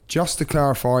Just to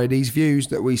clarify, these views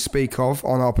that we speak of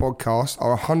on our podcast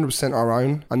are 100% our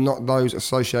own and not those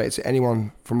associated to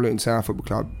anyone from Luton Town Football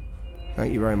Club.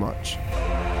 Thank you very much.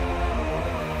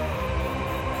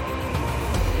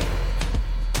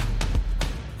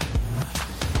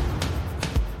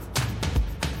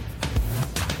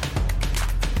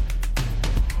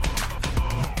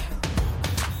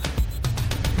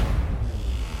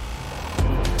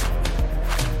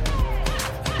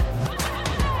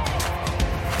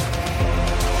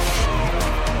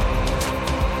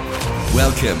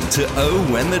 Welcome to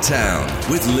Oh When the Town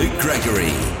with Luke Gregory.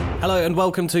 Hello and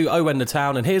welcome to Oh When the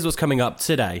Town, and here's what's coming up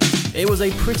today. It was a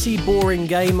pretty boring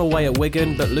game away at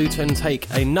Wigan, but Luton take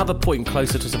another point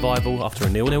closer to survival after a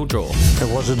 0-0 draw.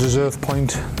 It was a deserved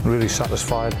point, really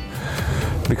satisfied,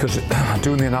 because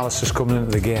doing the analysis coming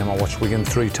into the game, I watched Wigan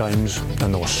 3 times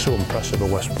and they were so impressive at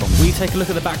West Brom. We take a look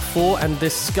at the back four and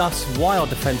discuss why our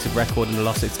defensive record in the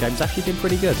last 6 games has actually been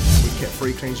pretty good. We kept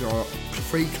 3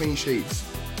 clean sheets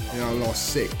in our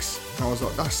last 6. And I was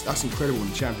like, that's incredible in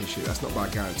the Championship. That's not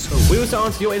bad going at all. We also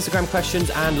answer your Instagram questions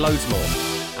and loads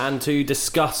more. And to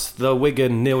discuss the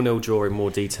Wigan 0-0 draw in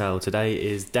more detail today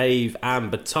is Dave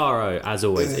and Bataro, as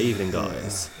always. Evening,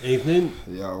 guys. Evening.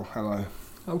 Yo, hello.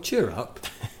 Oh, cheer up.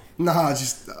 Nah,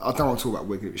 I don't want to talk about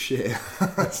Wigan. It was shit.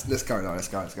 Let's go now. Let's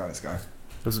go.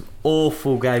 It was an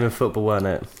awful game of football,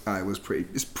 wasn't it?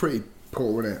 It's pretty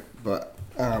poor, isn't it? But,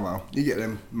 well, you get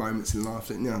them moments in life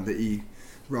that you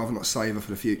rather not savour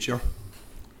for the future.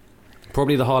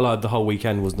 Probably the highlight of the whole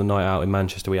weekend was the night out in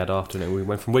Manchester we had after it. We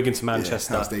went from Wigan to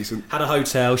Manchester. Yeah, that was decent. Had a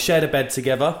hotel, shared a bed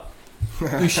together.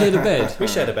 You shared a bed? We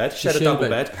shared a bed, shared a double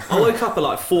bed. I woke up at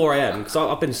like 4am because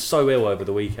I've been so ill over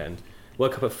the weekend.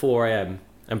 Woke up at 4am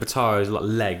and Bataro's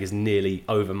leg is nearly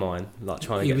over mine. Like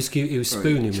trying to he was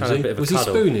spooning, was he? Was he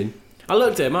spooning? I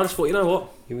looked at him, I just thought, you know what?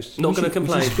 He was not going to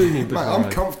complain. Was he spooning, Mate, I'm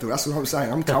comfortable, that's what I'm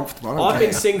saying. I'm comfortable. I've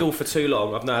been single for too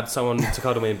long. I've not had someone to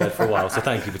cuddle me in bed for a while, so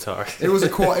thank you, Bataro. It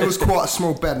was quite a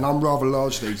small bed, and I'm rather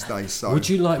large these days. So. Would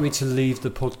you like me to leave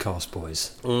the podcast,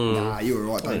 boys? Nah, you're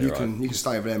all right, Dave. You can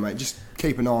stay over there, mate. Just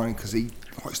keep an eye on him because he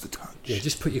likes to touch. Yeah,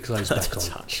 just put your clothes back on.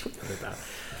 Touch.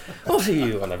 What are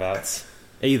you on about?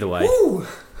 Either way,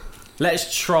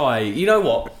 let's try. You know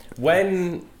what?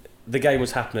 When the game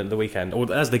was happening at the weekend,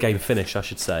 or as the game finished, I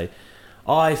should say,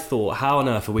 I thought, how on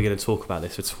earth are we going to talk about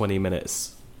this for 20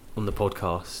 minutes on the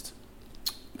podcast?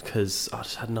 Because I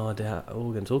just had no idea what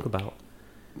we're going to talk about.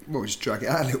 Well, just drag it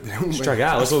out a little bit. Just drag it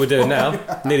out, that's what we're doing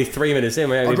now. Nearly 3 minutes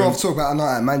in. I'd rather talk about a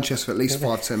night at Manchester for at least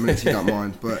 5-10 minutes if you don't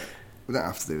mind, but we don't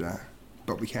have to do that.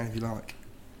 But we can if you like.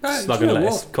 Slug and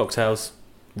lettuce, cocktails,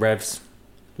 revs,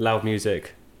 loud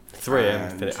music.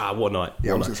 3am. What a night.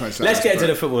 Yeah, what a night. Let's get into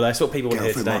the football. That's what people want to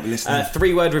hear today.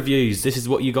 3-word reviews. This is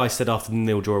what you guys said after the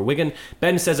 0-0 draw at Wigan.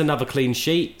 Ben says another clean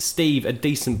sheet. Steve, a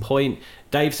decent point.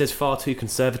 Dave says far too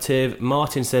conservative.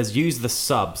 Martin says use the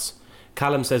subs.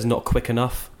 Callum says not quick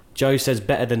enough. Joe says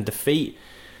better than defeat.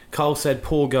 Carl said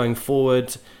poor going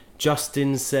forward.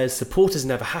 Justin says supporters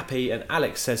never happy. And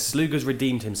Alex says Sluga's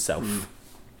redeemed himself.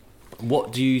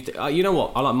 What do you think? You know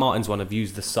what? I like Martin's one of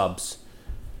use the subs.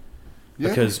 Yeah.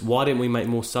 Because why didn't we make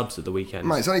more subs at the weekend?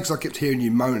 Mate, it's only because I kept hearing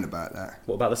you moan about that.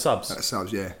 What about the subs? About the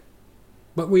subs, yeah.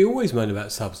 But we always moan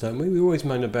about subs, don't we? We always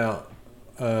moan about...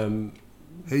 who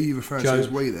are you referring to as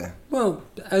we there? Well,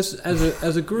 as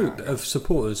a group of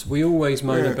supporters, we always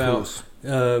moan about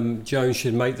Jones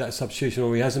should make that substitution,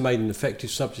 or he hasn't made an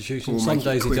effective substitution. Some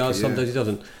days he does, some days he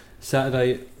doesn't.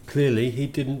 Saturday, clearly, he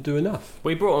didn't do enough.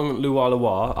 We brought on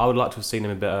Luwa. I would like to have seen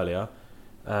him a bit earlier.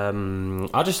 I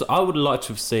would like to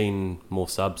have seen more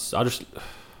subs.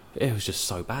 It was just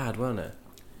so bad, wasn't it?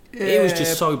 Yeah, it was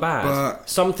just so bad.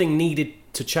 Something needed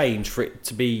to change for it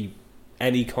to be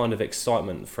any kind of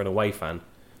excitement for an away fan.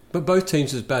 But both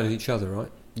teams are as bad as each other,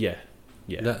 right? Yeah.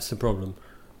 That's the problem.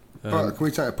 But can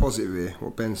we take a positive here?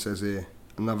 What Ben says here,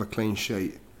 another clean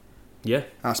sheet. Yeah,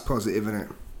 that's positive, isn't it?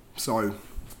 So,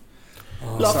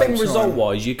 I think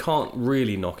result-wise, you can't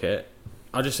really knock it.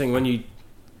 I just think when you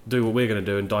do what we're going to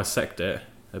do and dissect it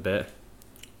a bit,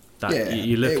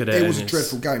 you look at it. It was a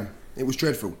dreadful game. It was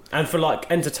dreadful. And for like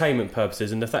entertainment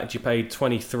purposes, and the fact you paid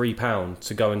 £23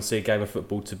 to go and see a game of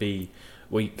football to be,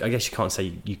 well, I guess you can't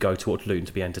say you go to watch Luton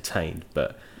to be entertained,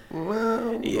 but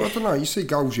well, I don't know. You see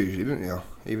goals usually, don't you?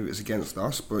 Even if it's against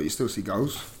us, but you still see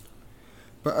goals.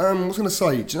 But I was going to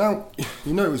say, do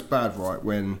you know it was bad, right?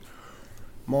 When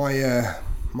my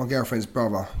girlfriend's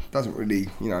brother doesn't really,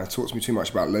 talk to me too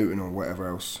much about Luton or whatever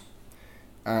else.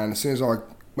 And as soon as I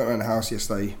went around the house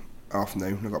yesterday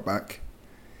afternoon, when I got back,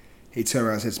 he turned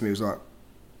around and said to me, he was like,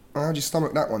 "Oh, how'd you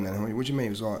stomach that one then?" I went, "What do you mean?" He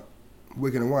was like,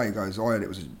 Wigan away. He goes, I heard it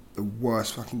was the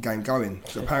worst fucking game going.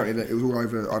 So apparently it was all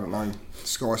over, I don't know,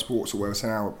 Sky Sports or whatever,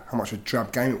 saying how much of a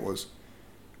drab game it was.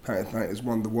 Apparently it was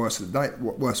one of the worst of the day,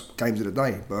 worst games of the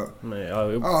day. But I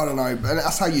don't know. And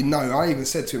that's how you know. I even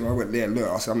said to him, I went, yeah, look,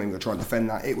 I said, I'm not even going to try and defend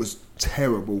that. It was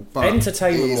terrible. But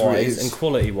entertainment-wise and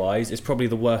quality-wise, it's probably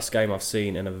the worst game I've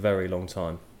seen in a very long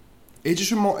time. It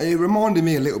just reminded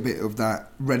me a little bit of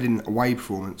that Reading away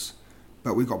performance,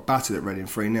 but we got battered at Reading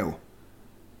 3-0.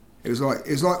 It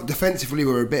was like defensively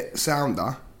we were a bit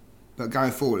sounder, but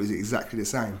going forward it was exactly the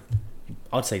same.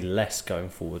 I'd say less going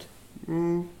forward.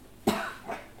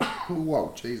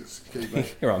 Whoa, Jesus.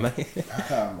 You're right, mate.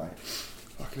 Mate.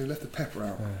 Fucking left the pepper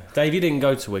out. Dave, you didn't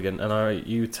go to Wigan, and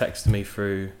you texted me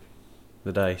through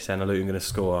the day saying, are Luton going to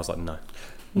score? I was like,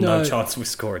 no chance we're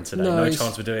scoring today. No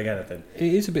chance we're doing anything.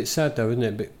 It is a bit sad though,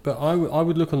 isn't it? But I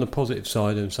would look on the positive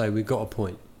side and say we got a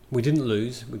point. We didn't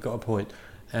lose, we got a point.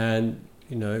 And,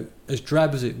 you know, as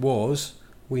drab as it was,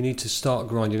 we need to start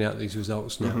grinding out these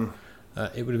results now.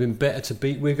 Mm-hmm. It would have been better to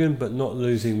beat Wigan, but not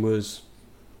losing was...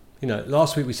 You know,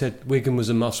 last week we said Wigan was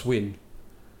a must-win.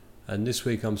 And this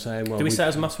week I'm saying... well, did we say it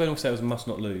was a must-win or say it was a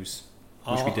must-not lose?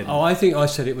 Which we didn't. I think I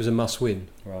said it was a must-win.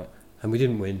 Right. And we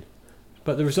didn't win.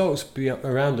 But the results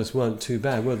around us weren't too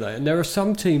bad, were they? And there are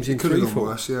some teams in 3-4. Could have gone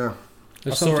worse, yeah. I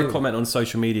saw a comment on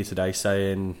social media today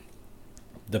saying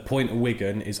the point of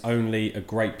Wigan is only a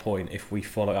great point if we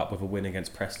follow up with a win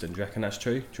against Preston. Do you reckon that's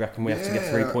true? Do you reckon we have to get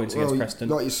 3 points against Preston?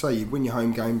 Like you say, you win your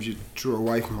home games, you draw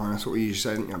away from home. That's what we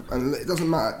usually say, don't you? And it doesn't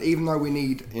matter. Even though we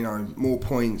need, you know, more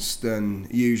points than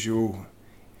usual,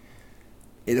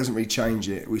 it doesn't really change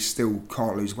it. We still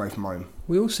can't lose away from home.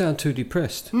 We all sound too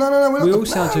depressed. No, we all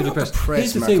sound too depressed.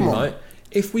 Here's the thing, right?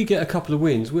 If we get a couple of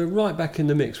wins, we're right back in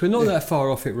the mix. We're not that far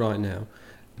off it right now.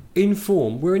 In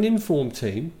form, we're an informed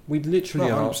team. We literally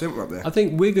are. 100% we're up there. I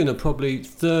think Wigan are probably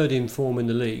third in form in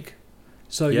the league.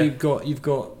 So you've got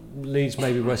Leeds,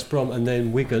 maybe West Brom, and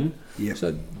then Wigan. Yep.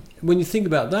 So when you think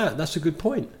about that, that's a good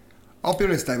point. I'll be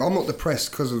honest, Dave. I'm not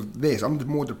depressed because of this. I'm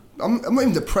not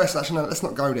even depressed. Actually, no, let's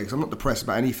not go there because I'm not depressed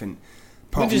about anything.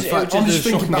 I'm just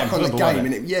thinking back on the game,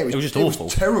 and it was just awful. It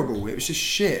was terrible. It was just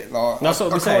shit. Like, that's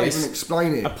what I can't even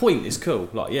explain it. A point is cool.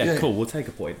 Like, cool. We'll take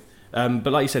a point. But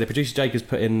like you said, producer Jake has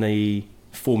put in the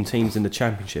form teams in the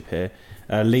Championship here.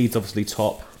 Leeds obviously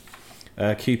top.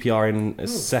 QPR in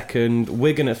second.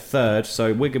 Wigan at third.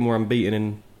 So Wigan were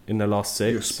unbeaten in the last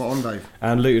 6. You're spot on, Dave.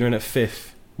 And Luton are in at 5th.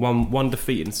 One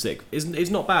defeat in 6th. It's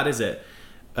not bad, is it?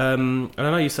 And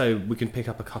I know you say we can pick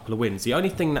up a couple of wins. The only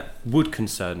thing that would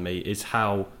concern me is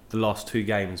how the last 2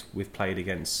 games we've played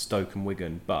against Stoke and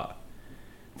Wigan, but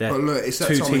look, it's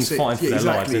 2 teams fighting for their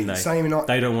lives, isn't they?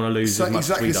 They don't want to lose as much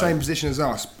exactly as we the same position as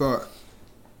us, but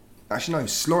actually no,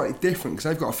 slightly different because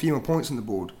they've got a few more points on the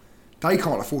board. They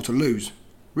can't afford to lose.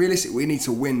 Realistically, we need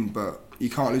to win, but you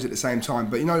can't lose at the same time.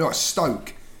 But you know, like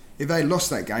Stoke, if they lost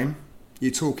that game,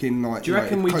 you're talking like... Do you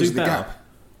reckon we do better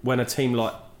when a team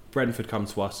like Brentford come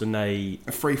to us and they...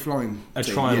 A free-flowing team,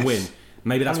 try and win?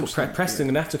 Maybe that's what Preston are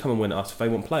going to have to come and win at us if they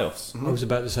want playoffs. Mm-hmm. I was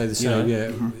about to say the same,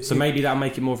 Mm-hmm. So maybe that'll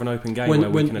make it more of an open game where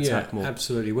we can attack more.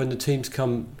 Absolutely. When the teams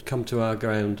come to our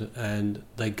ground and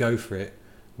they go for it,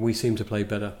 we seem to play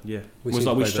better. Yeah. We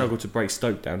struggled to break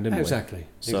Stoke down, didn't we? Exactly.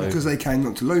 So, because they came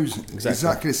not to lose.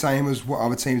 Exactly the same as what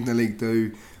other teams in the league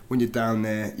do. When you're down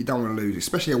there, you don't want to lose,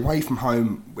 especially away from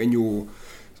home when you're...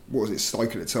 What was it,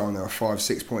 Stoke at the time? They were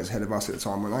 5-6 points ahead of us at the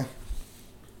time, weren't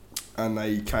they? And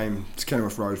they came to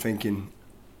Kenilworth Road thinking,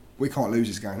 we can't lose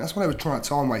this game. That's why they were trying to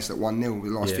time waste at 1-0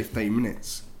 with the last 15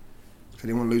 minutes. So they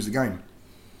didn't want to lose the game.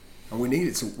 And we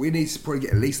need to probably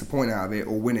get at least a point out of it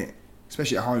or win it,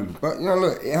 especially at home. But, you know,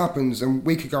 look, it happens and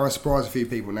we could go and surprise a few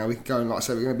people now. We could go and, like I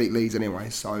said, we're going to beat Leeds anyway.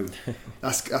 So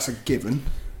that's a given,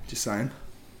 just saying.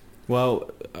 Well,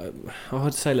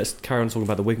 I'd say let's carry on talking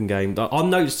about the Wigan game. Our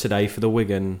notes today for the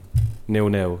Wigan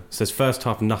 0-0 says first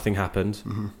half nothing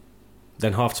happened,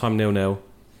 then half time 0-0,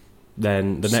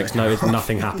 then the next note is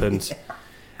nothing happened.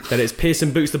 Then it's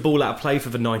Pearson boots the ball out of play for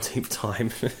the 19th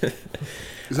time.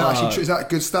 Is that actually true? Is that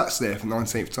good stats there for the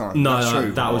 19th time?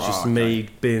 No, that was just me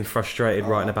being frustrated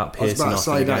writing about Pearson. I was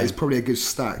about to say that is probably a good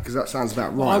stat because that sounds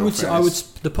about right.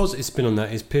 The positive spin on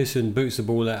that is Pearson boots the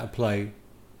ball out of play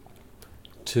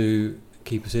to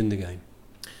keep us in the game.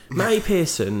 Matty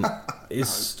Pearson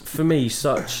is, for me,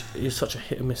 such a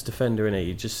hit and miss defender, isn't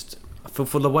he? Just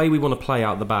for the way we want to play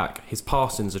out the back, his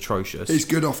passing's atrocious. He's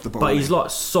good off the ball, but he's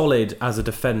like solid as a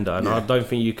defender, and I don't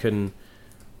think you can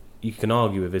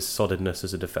argue with his solidness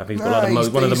as a defender. He's got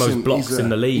like one of the most blocks in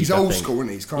the league. He's old school, isn't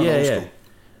he? He's kind of old school.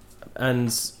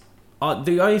 And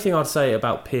the only thing I'd say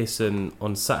about Pearson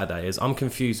on Saturday is I'm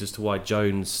confused as to why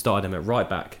Jones started him at right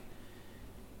back.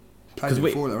 Played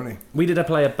before, though, hasn't he? We did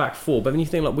play a back four, but when you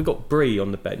think like we got Bree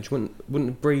on the bench,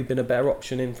 wouldn't Bree been a better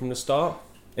option in from the start?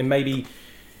 And maybe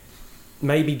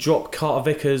drop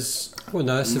Carter Vickers. Well,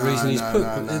 no, that's the reason he's put.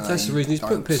 That's the reason he's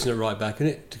put Pearson at right back, isn't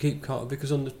it? To keep Carter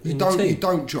Vickers on the team. You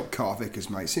don't drop Carter Vickers,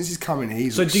 mate. Since he's coming,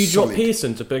 he's so. Do you solid. drop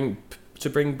Pearson to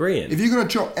bring Bree in? If you're going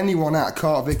to drop anyone out,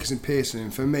 Carter Vickers and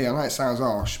Pearson, for me, I know it sounds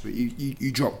harsh, but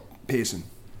you drop Pearson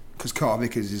because Carter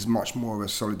Vickers is much more of a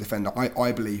solid defender,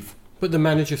 I believe. But the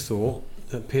manager thought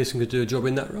that Pearson could do a job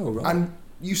in that role, right? And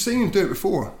you've seen him do it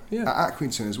before at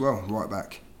Accrington as well, right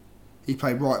back. He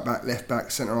played right back, left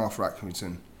back, centre half for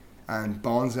Accrington. And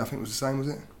Barnsley, I think, was the same, was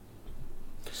it?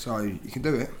 So you can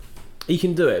do it. He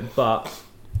can do it, but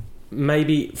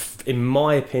maybe, in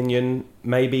my opinion,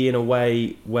 maybe in a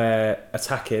way where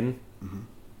attacking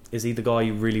is he the guy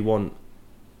you really want?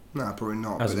 No, probably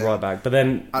not. As a right back. But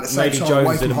then at the same maybe time,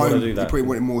 Jones didn't want to do that. You probably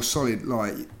want it more solid.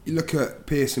 Like, you look at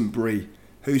Pearson, Bree,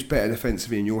 who's better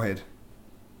defensively in your head?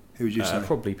 Who would you say?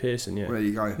 Probably Pearson, yeah. Well, there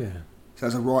you go. Yeah. So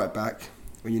as a right back,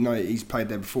 when you know he's played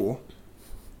there before,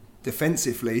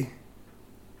 defensively,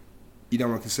 you don't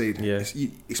want to concede. Yeah.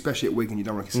 Especially at Wigan, you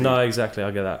don't want to concede. No, exactly,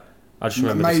 I get that. I just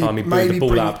remember the time he blew the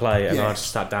ball out of play and I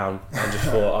just sat down and just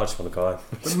thought, I just want to go.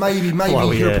 But maybe you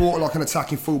could have brought like an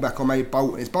attacking fullback or maybe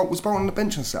Bolton. Was Bolton on the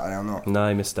bench on Saturday or not? No,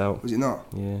 he missed out. Was it not?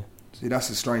 Yeah. See, that's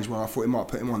a strange one. I thought he might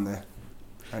put him on there.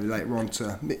 And later on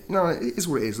no, it is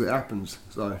what it is. It happens.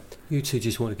 So you two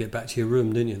just want to get back to your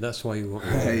room, didn't you? That's why you want.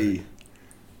 Hey.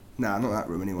 Nah, not that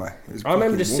room anyway. I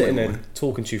remember just sitting there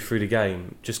talking to you through the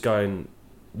game, just going,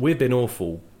 we've been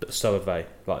awful, but so have they.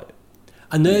 Like,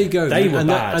 and there you go. They were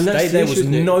bad. There was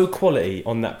no quality quality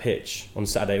on that pitch on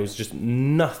Saturday. It was just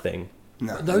nothing.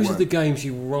 No, those are the games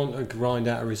you want to grind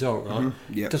out a result, right?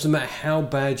 Mm-hmm. Yep. Doesn't matter how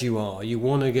bad you are, you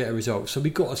want to get a result. So we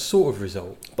got a sort of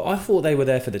result. But I thought they were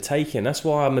there for the taking. That's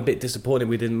why I'm a bit disappointed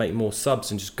we didn't make more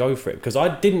subs and just go for it, because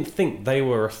I didn't think they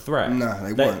were a threat. No,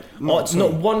 they weren't.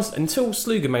 Not once until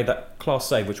Sluga made that class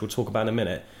save, which we'll talk about in a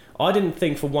minute. I didn't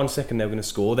think for 1 second they were going to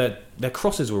score. Their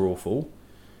crosses were awful.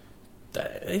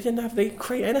 They didn't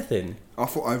create anything. I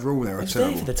thought overall they were terrible.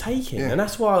 terrible. There for the taking, and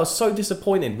that's why I was so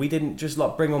disappointed. We didn't just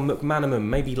like bring on McManaman,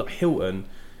 maybe like Hilton,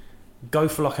 go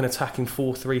for like an attacking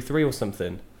 4-3-3 or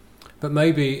something. But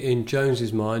maybe in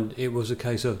Jones's mind, it was a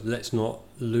case of let's not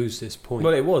lose this point.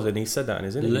 Well, it was, and he said that in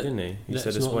his interview, didn't he? He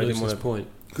said that's why he didn't want to point.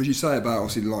 Because you say about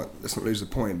obviously like let's not lose the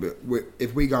point, but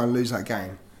if we go and lose that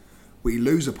game, we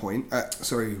lose a point.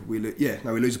 We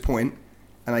lose a point,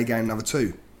 and they gain another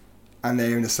 2. And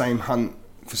they're in the same hunt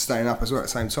for staying up as well at the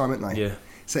same time, aren't they? Yeah.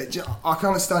 So I can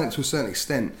understand it to a certain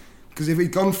extent, because if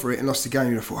he'd gone for it and lost the game,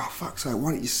 you'd have thought, oh, fuck's sake,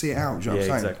 why don't you see it out? Do you know what I'm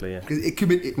saying? Exactly, yeah. Because it could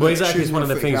be... It's one of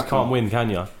the things you can't win,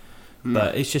 can you?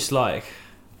 But it's just like...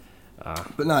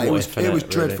 but no, it was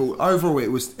dreadful. Really. Overall,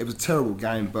 it was a terrible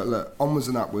game, but look, onwards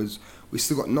and upwards, we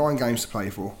still got 9 games to play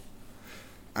for.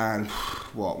 And,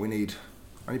 we need...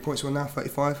 How many points are we on now?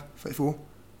 35? 34? What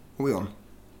are we on?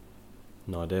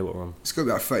 No idea what we're on. It's got to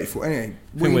be like 34. Anyway,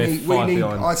 we need.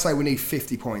 I'd say we need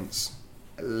 50 points,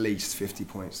 at least 50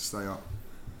 points to stay up.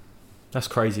 That's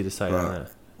crazy to say, isn't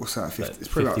it? What's that? It's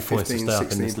probably like 15,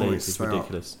 16 points. It's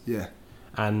ridiculous. Yeah.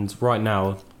 And right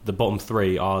now, the bottom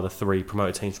 3 are the 3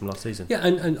 promoted teams from last season. Yeah,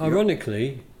 and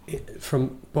ironically,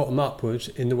 from bottom upwards,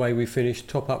 in the way we finished,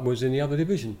 top upwards in the other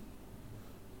division.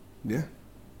 Yeah.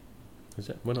 Is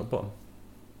it? We're not bottom.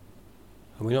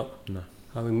 Are we not? No.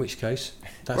 Oh, in which case,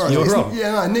 that's you're wrong.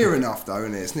 Yeah, no, near enough though,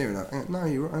 isn't it? It's near enough. No,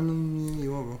 you are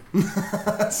wrong.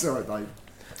 Sorry, Dave.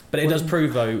 But it does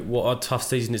prove though what a tough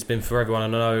season it's been for everyone.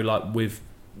 And I know, like, we've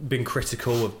been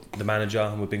critical of the manager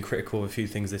and we've been critical of a few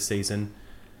things this season.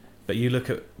 But you look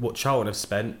at what Charlton have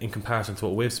spent in comparison to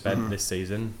what we've spent this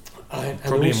season,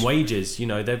 probably in wages. You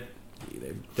know, they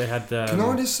had. Can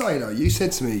I just say though? You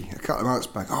said to me a couple of months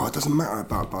back, "Oh, it doesn't matter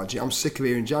about budget. I'm sick of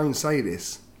hearing Jones say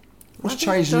this." What's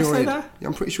changed in your head? Yeah,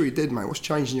 I'm pretty sure you did, mate. What's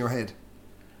changed in your head?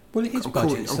 Well, it is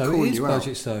budget, so it is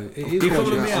budget, so it is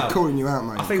budget. I'm calling you out,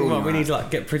 mate. I think we need to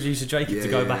get producer Jacob to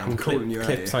go back and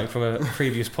clip something from a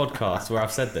previous podcast where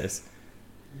I've said this.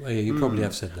 Well, yeah, you probably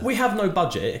have said that. We have no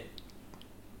budget.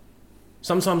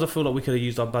 Sometimes I feel like we could have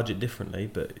used our budget differently,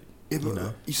 but you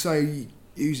know. You say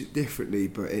use it differently,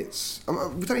 but it's...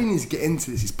 we don't even need to get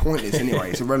into this. It's pointless anyway.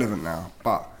 It's irrelevant now,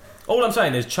 but... All I'm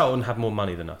saying is Charlton have more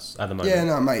money than us at the moment. Yeah,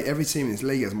 no, mate. Every team in this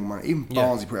league has more money. Even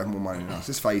Barnsley probably have more money than us.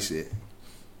 Let's face it.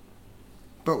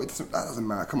 But that doesn't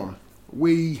matter. Come on.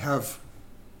 We have...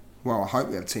 Well, I hope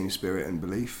we have team spirit and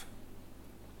belief.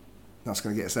 That's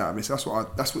going to get us out of this. That's what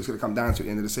it's going to come down to at the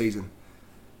end of the season.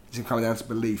 It's going to come down to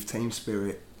belief, team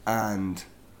spirit, and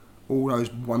all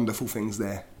those wonderful things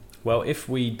there. Well, if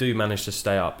we do manage to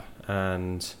stay up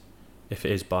and if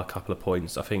it is by a couple of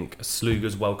points. I think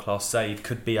Sluga's world-class save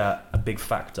could be a big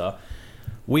factor.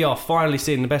 We are finally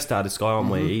seeing the best out of this guy,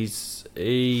 aren't we?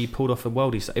 He pulled off a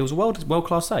worldie save. It was a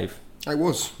world-class save. It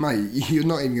was, mate. You're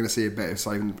not even going to see a better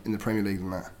save in the Premier League than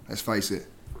that. Let's face it.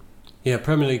 Yeah,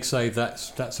 Premier League save,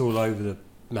 that's all over the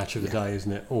match of the day,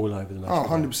 isn't it? All over the match of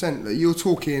the day. 100%. You're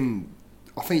talking,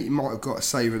 I think he might have got a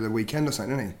save of the weekend or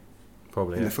something, didn't he?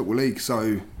 Probably, in the Football League.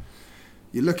 So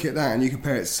you look at that and you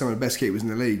compare it to some of the best keepers in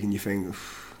the league and you think,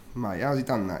 mate, how's he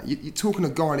done that? You're talking a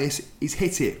guy he's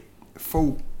hit it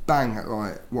full bang at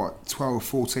 12,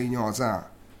 14 yards out.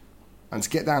 And to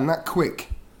get down that quick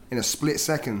in a split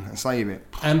second and save it.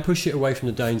 And push it away from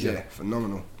the danger. Yeah,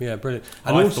 phenomenal. Yeah, brilliant.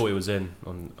 And I thought he was in.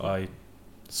 As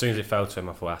soon as it fell to him,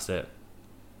 I thought, that's it.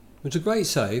 It was a great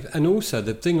save. And also,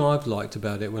 the thing I've liked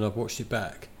about it when I've watched it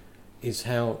back is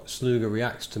how Sluga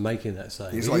reacts to making that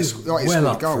save. He's like well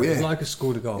up goal, It's like a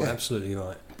scored a goal, absolutely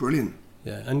right. Brilliant.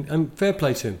 Yeah, and fair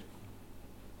play to him.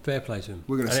 Fair play to him.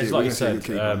 We're going to see it. Like you said,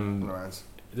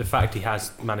 the fact he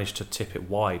has managed to tip it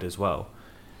wide as well.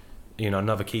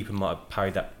 Another keeper might have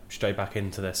parried that straight back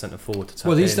into their centre forward to tap.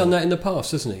 Well, he's done that in the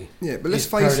past, hasn't he? Yeah, but let's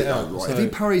face it, though, right? So if he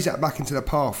parries that back into the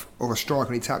path of a strike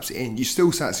and he taps it in, you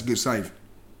still say it's a good save.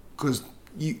 Because,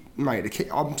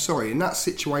 I'm sorry, in that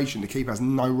situation, the keeper has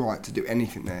no right to do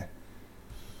anything there.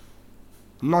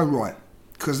 No right.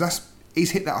 Because he's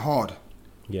hit that hard.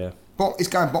 Yeah. But it's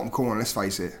going bottom corner, let's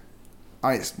face it.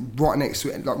 And it's right next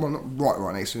to it. Not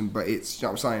right next to him, but it's, you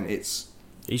know what I'm saying,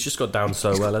 he's just got down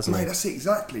so well, hasn't he? Mate, that's it,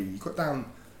 exactly. He got down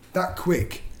that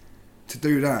quick to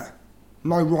do that.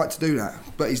 No right to do that,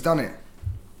 but he's done it.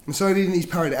 And so he's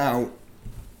parried it out.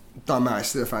 Don't matter, it's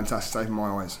still a fantastic save in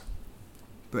my eyes.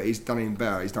 But he's done even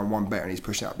better. He's done one better and he's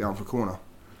pushed it out behind for a corner.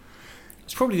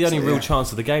 It's probably the only real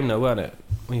chance of the game, though, weren't it?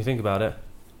 When you think about it.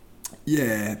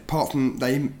 Yeah, apart from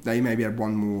they maybe had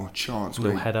one more chance. A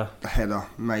little header. A header,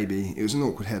 maybe. It was an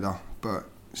awkward header, but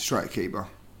straight at keeper.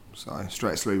 So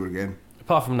straight at Sluga again.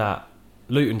 Apart from that,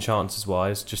 Luton chances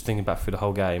wise, just thinking back through the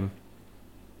whole game,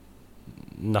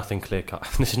 nothing clear cut.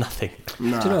 There's nothing.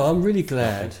 Nah. Do you know, I'm really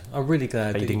glad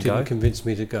that you didn't convince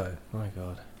me to go. Oh my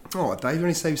God. Oh, Dave, you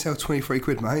only saved yourself 23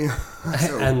 quid, mate.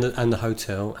 and the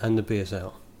hotel and the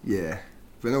BSL. Yeah.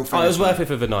 But it was worth it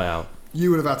for the night out.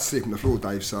 You would have had to sleep on the floor,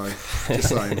 Dave, so just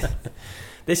saying.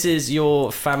 This is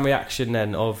your fan reaction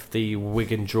then of the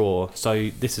Wigan draw. So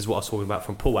this is what I was talking about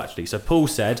from Paul, actually. So Paul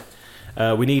said,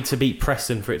 we need to beat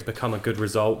Preston for it to become a good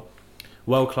result.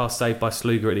 World-class save by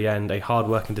Sluga at the end. A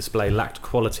hard-working display lacked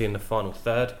quality in the final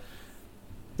third,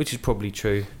 which is probably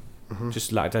true.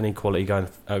 Just lacked any quality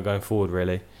going forward,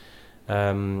 really.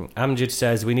 Amjad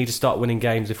says we need to start winning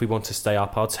games if we want to stay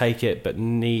up. I'll take it, but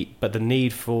need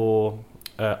for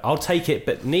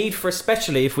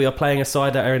especially if we are playing a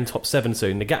side that are in top 7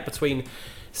 soon. The gap between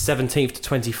 17th to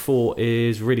 24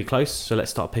 is really close, so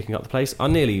let's start picking up the pace. I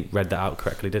nearly read that out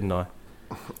correctly, didn't I?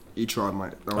 You tried,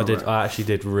 mate. I did. Mate. I actually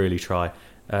did really try.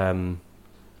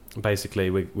 Basically,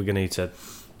 we're going to need to.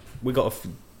 We got a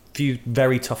few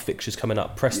very tough fixtures coming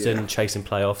up. Preston chasing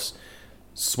playoffs,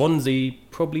 Swansea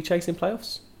probably chasing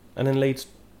playoffs, and then Leeds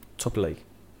top of league.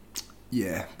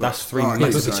 Yeah, that's 3. But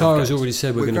Qatara's already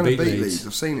said we're going to beat Leeds.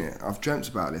 I've seen it. I've dreamt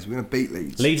about this. We're going to beat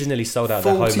Leeds. Leeds nearly sold out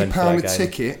their home end for that game. £40 a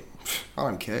ticket. I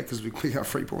don't care because we pick up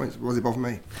 3 points. What does it bother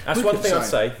me? That's one thing I'd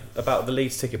say about the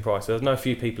Leeds ticket price. There's no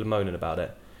few people moaning about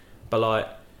it, but like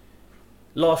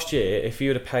last year, if you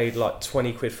would have paid like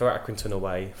 20 quid for Accrington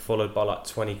away, followed by like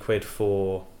 20 quid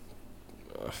for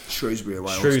Shrewsbury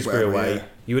away,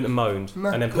 you wouldn't have moaned. No,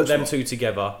 and then put them two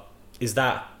together. Is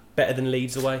that better than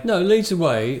Leeds away? No, Leeds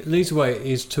away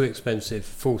is too expensive.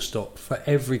 Full stop for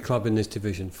every club in this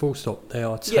division. Full stop. They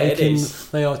are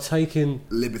taking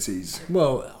liberties.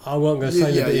 Well, I wasn't going to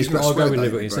say liberties, but I'll go with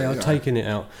liberties. They are taking it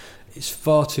out. It's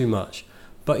far too much.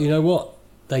 But you know what?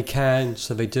 They can,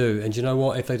 so they do. And you know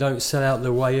what? If they don't sell out the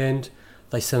away end,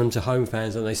 they sell them to home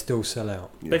fans, and they still sell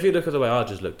out. But if you look at the way I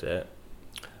just looked at it.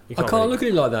 I can't look at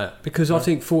it like that because I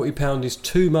think £40 is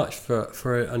too much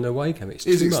for an away game. It's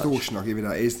too extortion. I'll give you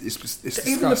that. It's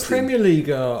even the Premier League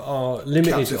are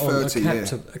limited on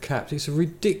 30, a cap. It's a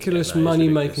ridiculous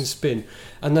money-making spin,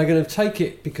 and they're going to take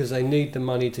it because they need the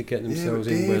money to get themselves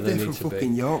in where they need to be.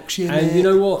 Yorkshire, and you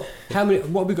know what?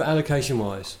 What have we got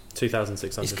allocation-wise?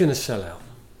 2,600. It's going to sell out.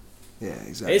 Yeah,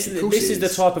 exactly. This is the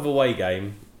type of away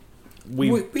game.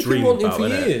 We've been wanting him for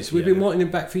years. We've been wanting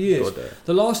him back for years.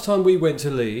 The last time we went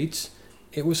to Leeds,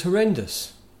 it was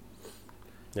horrendous.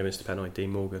 Yeah, Mr. Penoy,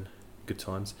 Dean Morgan, good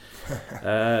times.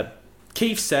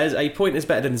 Keith says a point is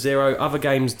better than 0. Other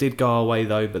games did go our way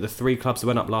though, but the 3 clubs that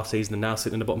went up last season are now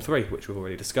sitting in the bottom 3, which we've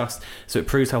already discussed. So it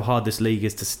proves how hard this league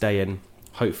is to stay in.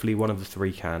 Hopefully one of the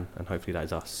 3 can, and hopefully that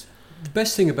is us. The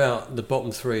best thing about the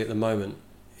bottom three at the moment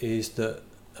is that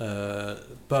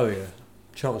Bowyer,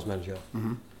 Charlton's manager,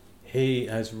 he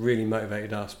has really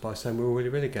motivated us by saying we're already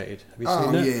relegated. Have you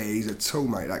seen that? Yeah, he's a tool,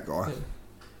 mate, that guy.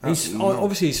 Yeah.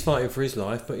 Obviously he's fighting for his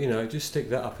life, but just stick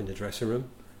that up in the dressing room.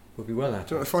 We'll be well happy.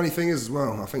 Do you know what the funny thing is as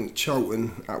well? I think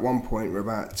Charlton at one point were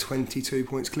about 22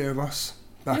 points clear of us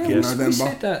back in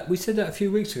November. We said that a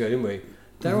few weeks ago, didn't we?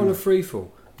 They're on a free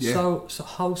fall. Yeah. So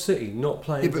Hull City not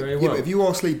playing very well. But if you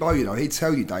ask Lee Bowyer, he'd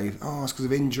tell you, Dave, it's because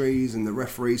of injuries and the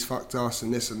referees fucked us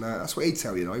and this and that. That's what he'd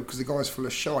tell you, because the guy's full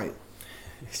of shite.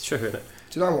 It's true, isn't it?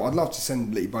 Do you know what? I'd love to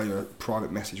send Lee Bowyer a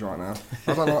private message right now.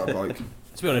 I don't like the bloke.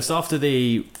 To be honest, after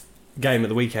the game at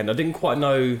the weekend, I didn't quite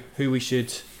know who we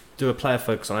should do a player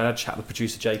focus on. I had a chat with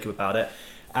producer Jacob about it,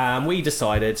 and we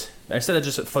decided, instead of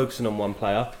just focusing on one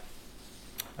player,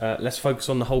 let's focus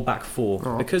on the whole back four,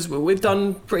 because we've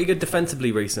done pretty good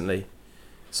defensively recently.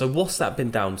 So what's that been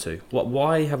down to?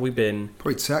 Why have we been...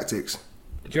 Probably tactics.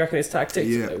 Do you reckon it's tactics?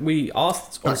 Yeah. We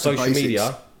asked on social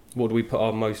media, what do we put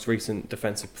our most recent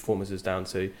defensive performances down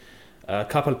to? A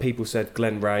couple of people said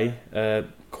Glenn Ray.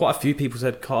 Quite a few people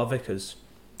said Carter Vickers.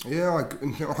 Yeah, I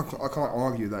can't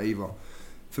argue that either.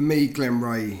 For me, Glenn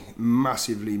Ray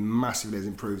massively has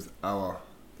improved our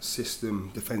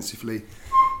system defensively.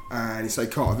 And you say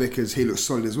Carter Vickers, he looks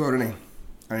solid as well, doesn't he?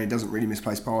 And he doesn't really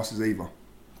misplace passes either. A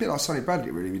bit like Sonny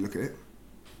Bradley, really, if you look at it.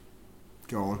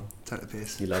 Go on, take the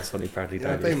piss. You love Sonny Bradley,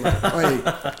 don't you?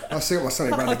 I see what my Sonny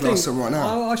Bradley glass on right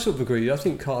now. I sort of agree. I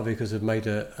think Carter Vickers have made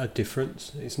a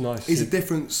difference. It's nice. He's a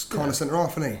difference kind of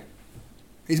centre-half, isn't he?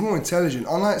 He's more intelligent.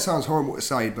 I know it sounds horrible to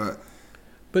say, but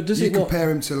does you compare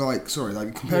him to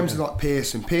him to like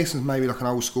Pearson. Pearson's maybe like an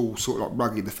old school sort of like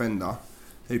rugged defender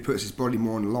who puts his body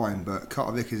more on the line, but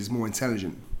Carter Vickers is more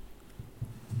intelligent,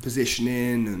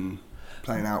 positioning and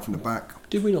playing out from the back.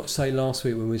 Did we not say last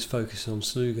week when we was focusing on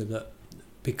Sluga that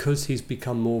because he's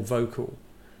become more vocal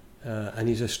and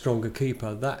he's a stronger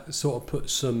keeper, that sort of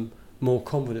puts some more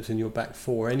confidence in your back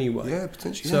four anyway? Yeah,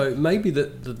 potentially. So maybe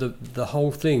the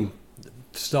whole thing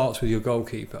starts with your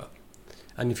goalkeeper,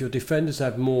 and if your defenders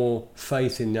have more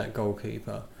faith in that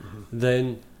goalkeeper,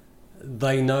 then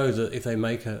they know that if they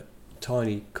make a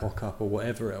tiny cock up or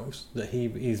whatever else, that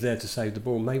he's there to save the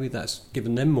ball. Maybe that's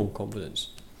given them more confidence,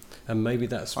 and maybe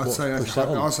that's I'd say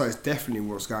it's definitely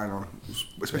what's going on,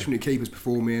 especially when the keeper's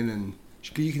performing and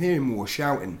you can hear him more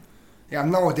shouting. I have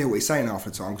no idea what he's saying half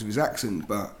the time because of his accent,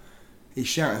 but he's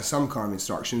shouting some kind of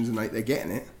instructions and they're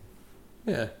getting it.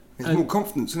 Yeah. There's more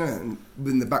confidence in it, and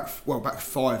within the back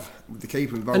five with the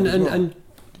keeper involved as well. And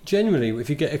generally, if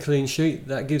you get a clean sheet,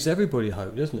 that gives everybody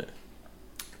hope, doesn't it?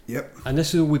 Yep. And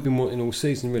this is all we've been wanting all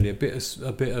season, really, a bit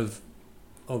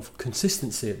of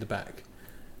consistency at the back,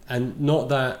 and not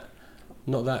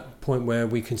that point where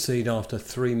we concede after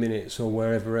 3 minutes or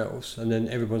wherever else, and then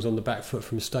everyone's on the back foot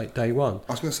from day one.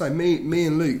 I was going to say, me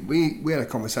and Luke, we had a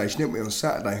conversation, didn't we, on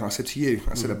Saturday? I said to you,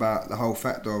 I said about the whole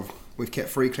fact of we've kept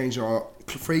three clean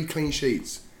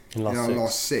sheets in our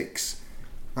last six.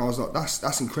 And I was like,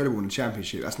 that's incredible in the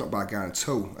Championship. That's not bad going at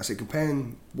all. I said,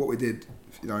 comparing what we did,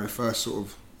 the first sort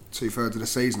of 2/3 of the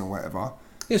season or whatever.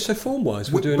 Yeah, so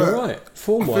form-wise, we're doing all right.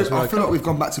 Form-wise, I feel like we've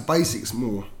gone back to basics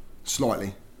more,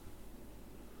 slightly.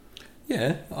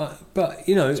 Yeah, but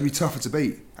to be tougher to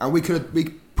beat, and we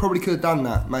probably could have done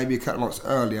that maybe a couple of months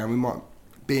earlier, and we might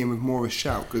be in with more of a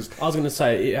shout. Because I was going to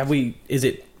say, is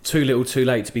it too little, too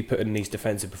late to be putting in these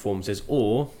defensive performances,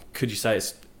 or could you say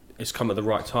it's come at the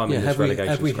right time in this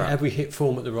relegation scrap? Have we hit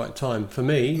form at the right time? For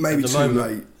me, maybe at the too moment,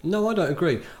 late. No, I don't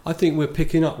agree. I think we're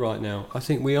picking up right now. I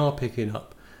think we are picking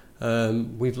up.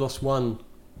 We've lost 1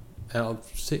 out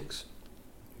of 6.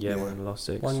 Yeah, 1 in the last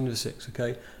 6. 1 in the 6,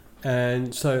 okay.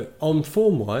 And so, on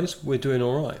form-wise, we're doing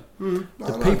all right.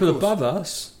 The people above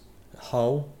us,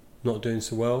 Hull, not doing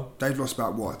so well. They've lost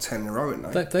about 10 in a row,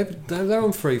 haven't they? They're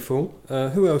on free fall.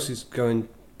 Who else is going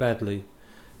badly?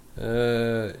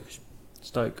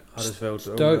 Stoke,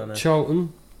 Huddersfield,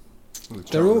 Charlton.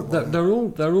 They're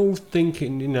all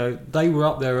thinking. They were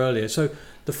up there earlier, so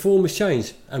the form has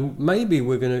changed, and maybe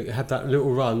we're going to have that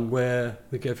little run where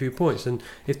we get a few points. And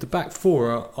if the back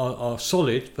four are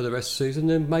solid for the rest of the season,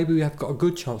 then maybe we have got a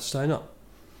good chance of staying up.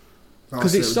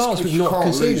 Because it starts with not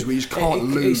conceding. We just can't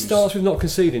lose. It starts with not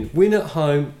conceding. Win at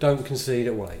home, don't concede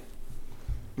away.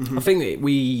 Mm-hmm. I think that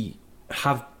we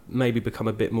have maybe become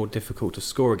a bit more difficult to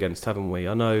score against, haven't we?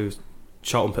 I know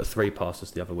Charlton put 3 past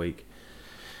us the other week.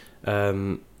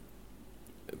 But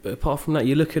apart from that,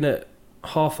 you're looking at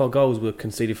half our goals were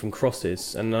conceded from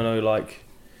crosses. And I know,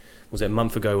 was it a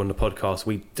month ago on the podcast,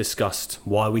 we discussed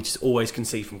why we just always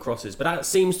concede from crosses. But that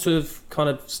seems to have kind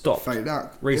of stopped faded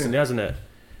out recently, hasn't it?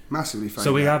 Massively faded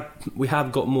So out. we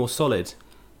have got more solid.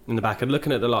 in the back. And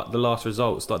looking at the last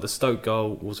results, like the Stoke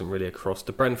goal wasn't really a cross.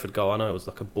 The Brentford goal, I know it was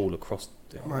like a ball across.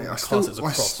 Mate, I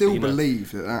still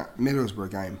believe that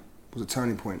Middlesbrough game was a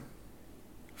turning point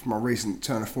for my recent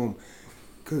turn of form,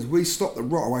 because we stopped the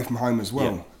rot away from home as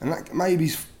well, and that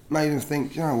maybe made them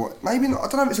think, you know what, maybe not. I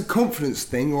don't know if it's a confidence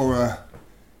thing or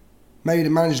maybe the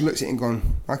manager looked at it and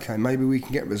gone, okay, maybe we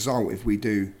can get a result if we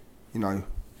do, you know,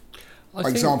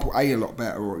 example A a lot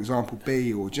better, or example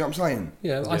B, or do you know what I'm saying?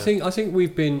 Yeah, I think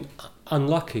we've been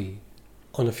unlucky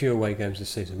on a few away games this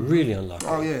season, really unlucky.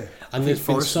 Oh yeah, and there's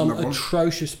been some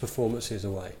atrocious performances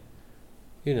away,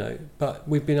 you know, but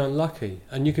we've been unlucky,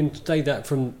 and you can say that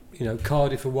from, you know,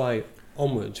 Cardiff away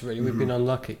onwards. Really, we've been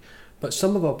unlucky, but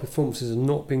some of our performances have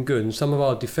not been good, and some of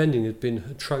our defending has been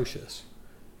atrocious.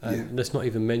 Let's not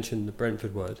even mention the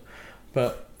Brentford word,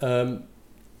 but.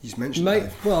 You just mentioned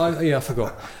it. Well, I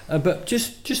forgot. But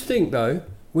just think though,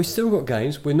 we've still got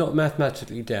games. We're not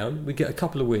mathematically down. We get a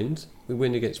couple of wins. We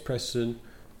win against Preston.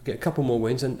 We get a couple more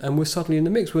wins, and we're suddenly in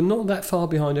the mix. We're not that far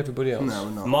behind everybody else. No,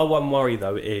 we're not. My one worry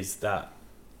though is that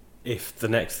if the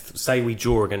next, say we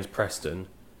draw against Preston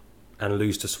and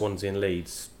lose to Swansea and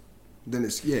Leeds, then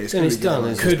it's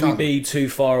done. Could we be too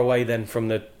far away then from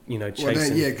the, you know,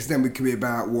 chasing? Well, because then we could be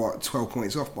about 12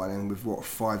 points off by then with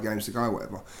 5 games to go or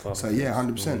whatever.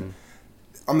 100%.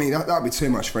 I mean, that'd be too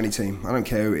much for any team. I don't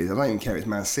care who it is. I don't even care if it's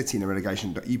Man City in the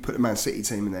relegation. You put the Man City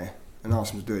team in there and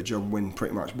ask them to do a job and win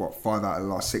pretty much 5 out of the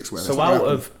last 6. So out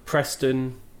of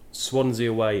Preston, Swansea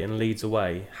away and Leeds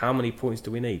away, how many points do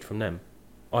we need from them?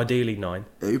 Ideally 9.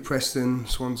 Who? Preston,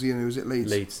 Swansea, and who was it?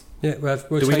 Leeds. Yeah, do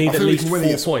we need at least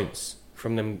 4 points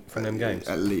from them games?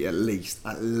 At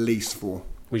least 4.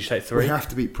 Would you say 3? We have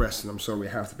to beat Preston. I'm sorry, we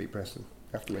have to beat Preston.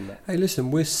 Have to win that. Hey,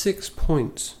 listen, we're 6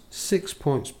 points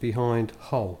behind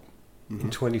Hull in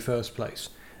 21st place,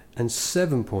 and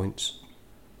 7 points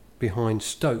behind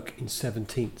Stoke in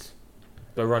 17th.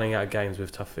 We're running out of games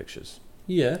with tough fixtures.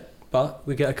 Yeah, but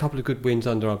we get a couple of good wins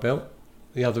under our belt.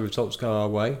 The other results go our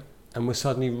way, and we're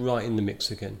suddenly right in the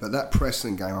mix again. But that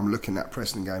Preston game, I'm looking at that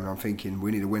Preston game and I'm thinking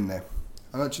we need to win there.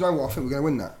 And do you know what? I think we're going to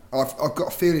win that. I've got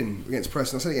a feeling against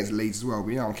Preston. I said against Leeds as well, but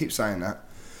you know, I keep saying that.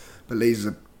 But Leeds is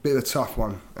a bit of a tough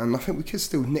one, and I think we could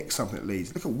still nick something at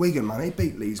Leeds. Look at Wigan, man. They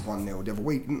beat Leeds 1-0 the other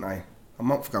week, didn't they? A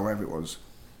month ago, wherever it was.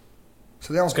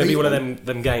 So it's going to be one of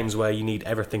them games where you need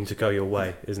everything to go your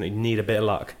way, isn't it? You need a bit of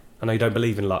luck. I know you don't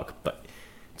believe in luck, but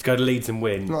to go to Leeds and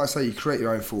win. Like I say, you create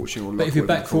your own fortune. Or but if your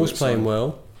back four's playing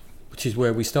well, which is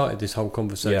where we started this whole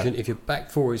conversation, if your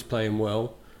back four is playing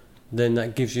well, then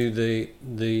that gives you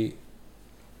the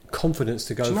confidence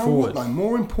to go forward. Do you know what, though?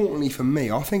 More importantly for me,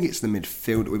 I think it's the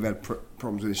midfield that we've had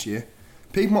problems with this year.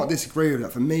 People might disagree with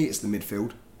that. For me, it's the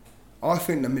midfield. I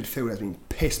think the midfield has been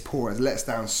piss poor, has let us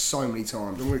down so many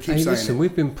times. I'm going to keep saying listen,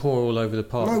 we've been poor all over the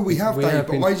park. No, we have, Dave,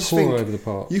 but I just think over the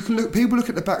park. You can look. People look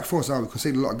at the back four and say, we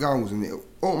conceded a lot of goals, and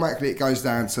automatically it goes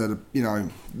down to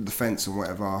the defence and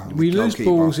whatever. We lose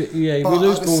balls. We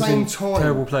lose balls in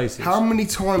terrible places. How many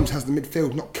times has the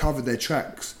midfield not covered their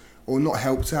tracks or not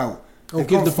helped out? Or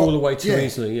give the ball away too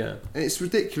easily? Yeah, it's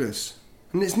ridiculous,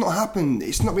 and it's not happened.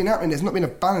 It's not been happening. There's not been a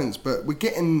balance, but we're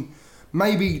getting.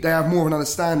 Maybe they have more of an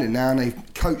understanding now, and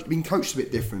they've been coached a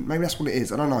bit different. Maybe that's what it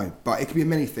is. I don't know, but it could be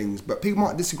many things. But people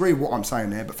might disagree with what I'm saying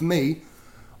there. But for me,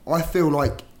 I feel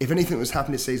like if anything was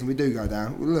happening this season, we do go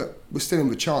down. Well, look, we're still in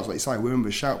with a chance, like you say. We're in with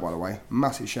a shout, by the way,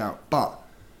 massive shout. But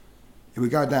if we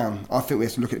go down, I think we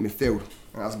have to look at the midfield.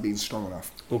 It hasn't been strong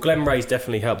enough. Well, Glenn Ray's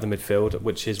definitely helped the midfield,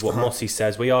 which is what Mossy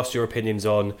says. We asked your opinions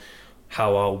on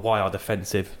why our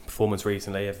defensive performance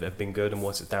recently have been good and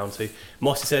what's it down to.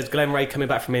 Mossy says Glenn Ray coming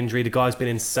back from injury, the guy's been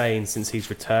insane since he's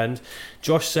returned.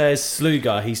 Josh says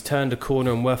Sluga, he's turned a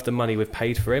corner and worth the money we've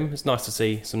paid for him. It's nice to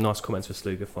see some nice comments for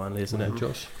Sluga finally, isn't it,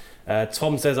 Josh?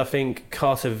 Tom says I think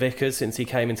Carter Vickers, since he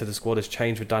came into the squad, has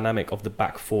changed the dynamic of the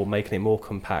back four, making it more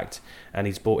compact, and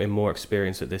he's brought in more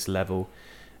experience at this level.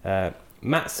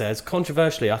 Matt says,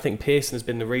 controversially, I think Pearson has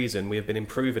been the reason we have been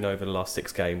improving over the last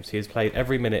 6 games. He has played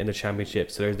every minute in the Championship,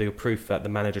 so there is the proof that the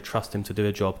manager trusts him to do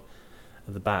a job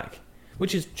at the back,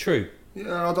 which is true.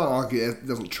 Yeah, I don't argue he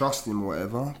doesn't trust him or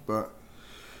whatever, but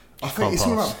I think it's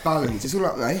all about balance. It's all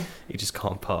about, He just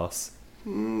can't pass.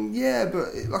 Yeah,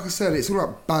 but like I said, it's all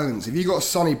about balance. If you've got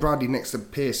Sonny Bradley next to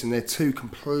Pearson, they're 2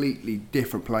 completely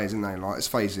different players, aren't they? Like, let's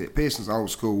face it, Pearson's old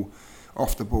school,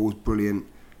 off the ball is brilliant.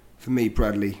 For me,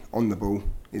 Bradley on the ball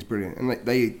is brilliant, and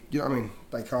they you know what I mean.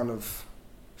 They kind of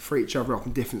free each other up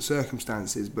in different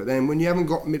circumstances. But then when you haven't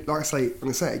got like I say, I'm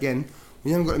gonna say it again,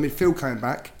 when you haven't got the midfield coming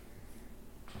back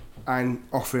and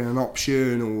offering an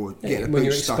option or getting a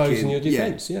boot stuck in, when you're exposing your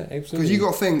defence, absolutely. Because you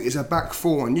got to think it's a back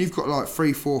four, and you've got like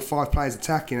 3, 4, 5 players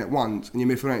attacking at once, and your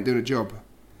midfield ain't doing a job.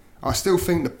 I still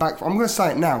think I'm going to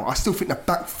say it now. I still think the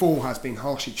back four has been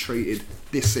harshly treated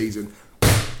this season.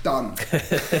 Done.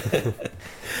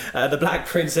 The Black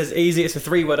Prince says easy. It's a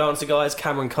 3-word answer, guys.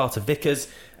 Cameron Carter-Vickers.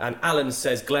 And Alan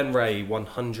says Glen Ray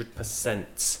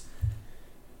 100%.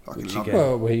 Well,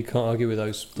 you can't argue with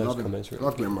those comments. Really.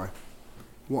 Love Glen Ray.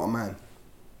 What a man.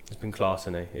 He's been class,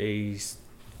 hasn't he? He's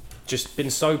just been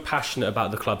so passionate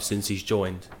about the club since he's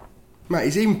joined. Mate,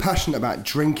 he's even passionate about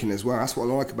drinking as well. That's what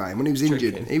I like about him. When he was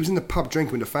injured, he was in the pub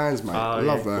drinking with the fans, mate. I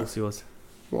love that. Of course he was.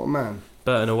 What a man.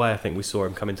 Burton away, I think we saw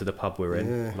him come into the pub we're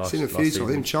in. Yeah, seen a few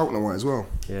times. In Charlton away as well.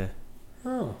 Yeah.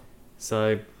 Oh.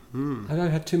 So. I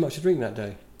don't had too much to drink that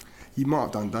day. You might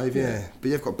have done, Dave, yeah. But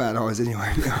you've got bad eyes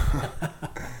anyway.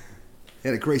 He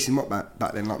had a greasy mop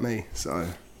back then like me, so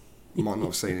you might not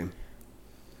have seen him.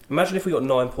 Imagine if we got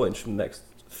 9 points from the next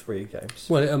 3 games.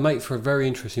 Well, it'll make for a very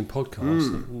interesting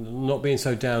podcast. Not being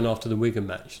so down after the Wigan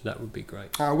match, that would be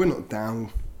great. We're not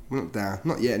down.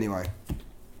 Not yet anyway,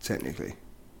 technically.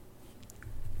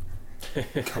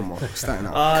 Come on, staying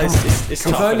up. It's if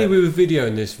tough, only we were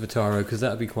videoing this, Vitaro, because that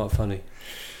would be quite funny.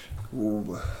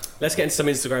 Ooh. Let's get into some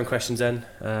Instagram questions then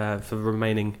for the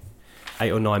remaining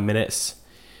 8 or 9 minutes.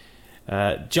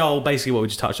 Joel, basically what we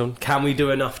just touched on. Can we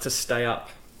do enough to stay up?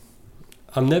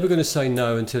 I'm never going to say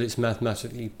no until it's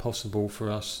mathematically possible for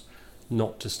us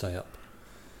not to stay up.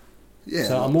 Yeah.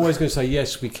 So I'm always going to say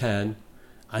yes, we can,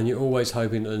 and you're always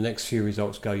hoping that the next few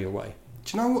results go your way.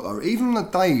 Do you know what though? Even on the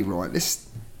day, right? This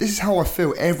is how I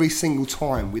feel every single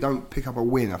time we don't pick up a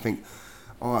win. I think,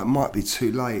 it might be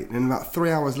too late. And then about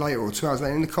 3 hours later or 2 hours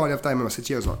later, in the car the other day, when I said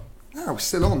to you, I was like, no, it's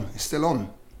still on. It's still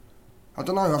on. I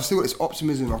don't know. I've still got this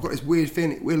optimism. I've got this weird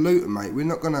feeling. We're Luton, mate. We're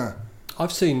not gonna.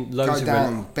 I've seen loads go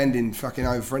down bending fucking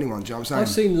over for anyone. Do you know what I'm saying? I've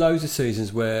seen loads of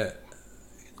seasons where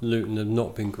Luton have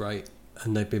not been great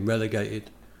and they've been relegated.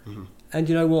 Mm-hmm. And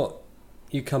you know what?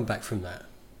 You come back from that,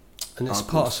 and it's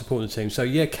part of supporting the team. So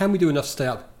yeah, can we do enough to stay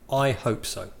up? I hope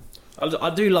so. I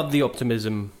do love the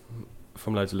optimism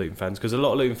from loads of Luton fans, because a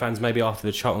lot of Luton fans maybe after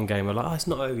the Charlton game are like, it's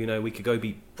not over. We could go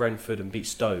beat Brentford and beat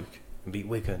Stoke and beat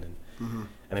Wigan and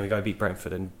then we go beat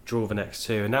Brentford and draw the next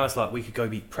 2, and now it's like we could go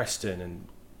beat Preston and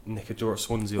nick a draw at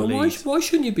Swansea or Leeds. Why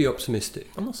shouldn't you be optimistic?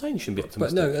 I'm not saying you shouldn't be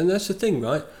optimistic. But no, and that's the thing,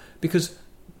 right? Because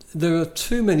there are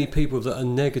too many people that are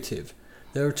negative.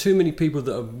 There are too many people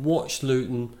that have watched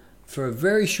Luton for a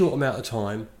very short amount of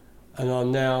time and are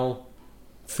now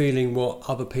feeling what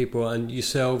other people and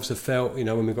yourselves have felt,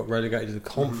 when we got relegated to the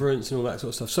conference and all that sort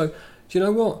of stuff. So, do you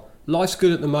know what? Life's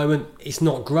good at the moment. It's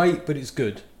not great, but it's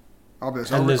good. I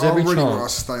really want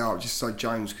us to stay up just so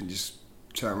James can just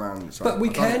turn around and say, but we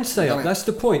can stay up. That's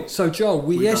the point. So, Joel,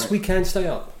 we can stay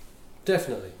up.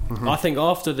 Definitely. Mm-hmm. I think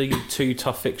after the 2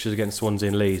 tough fixtures against Swansea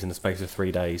and Leeds in the space of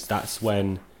 3 days, that's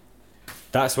when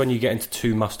you get into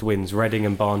 2 must-wins, Reading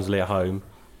and Barnsley at home.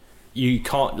 You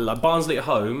can't... Barnsley at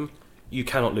home, you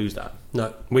cannot lose that.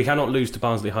 No. We cannot lose to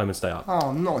Barnsley at home and stay up.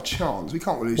 Oh, not a chance. We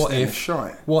can't lose to them.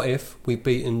 Shite. What if we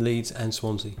beaten Leeds and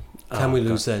Swansea? Can we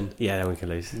lose then? Yeah, then we can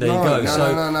lose. There you go.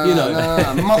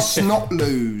 No. Must not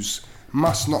lose.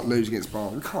 Must not lose against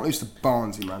Barnsley. We can't lose to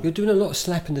Barnsley, man. You're doing a lot of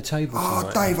slapping the table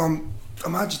tonight. Dave, I'm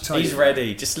agitated. He's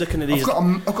ready. Just looking at these.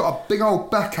 I've got a big old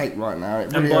backache right now.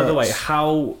 It really by the way, hurts.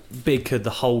 how big could the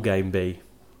whole game be?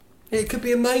 It could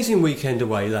be an amazing weekend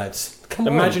away, lads. Come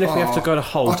on. Imagine if we have to go to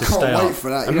Hull to stay up. I can't wait for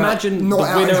that. Imagine the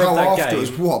winner of that game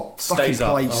stays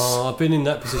up. I've been in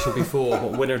that position before.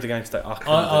 What, winner of the game stays up?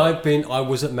 I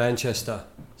was at Manchester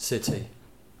City.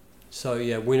 So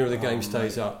yeah, winner of the game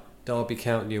stays up. Derby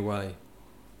County away.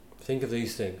 Think of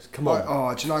these things. Come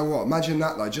on. Do you know what? Imagine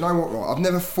that though. Do you know what? Right? I've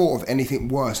never thought of anything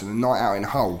worse than a night out in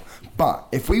Hull. But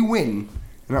if we win,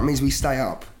 and that means we stay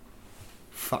up,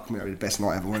 fuck me, that'll be the best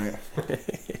night ever, won't it?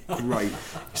 Great.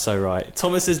 So right.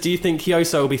 Thomas says, do you think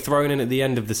Kyoso will be thrown in at the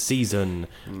end of the season?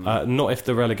 Not if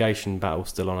the relegation battle's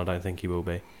still on. I don't think he will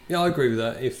be. Yeah, I agree with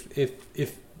that.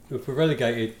 If we're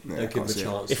relegated, they'll give him a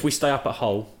chance. If we stay up at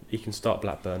Hull, he can start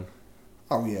Blackburn.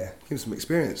 Oh yeah, give him some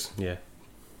experience. Yeah.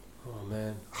 Oh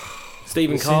man.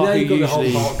 Stephen Carr, now who you've got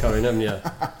usually the whole heart going, haven't you?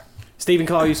 Stephen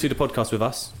Carr used to do the podcast with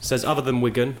us. Says, other than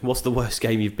Wigan, what's the worst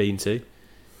game you've been to?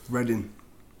 Reading.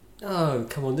 Oh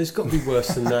come on, there's got to be worse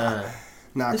than that.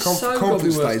 Nah,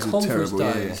 conference days are terrible.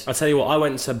 Yeah. I tell you what, I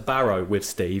went to Barrow with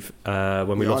Steve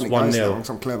when we lost 1-0.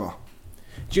 I'm clever.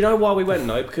 Do you know why we went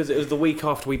though? Because it was the week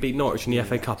after we beat Norwich in the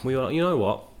FA Cup, and we were like, you know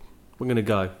what, we're going to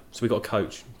go. So we got a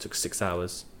coach. It took 6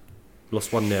 hours.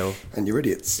 Lost 1-0. And you're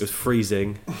idiots. It was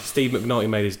freezing. Steve McNulty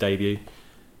made his debut.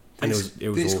 And it was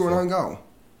Did he score an own goal?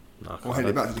 No, or headed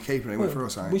it back to the keeper and he went through or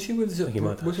something? Was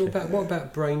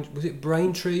it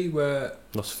Braintree where...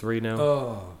 Lost 3-0.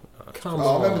 Oh, Come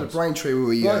on. I remember the Braintree where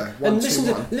we right. won And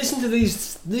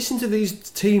listen to these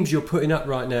teams you're putting up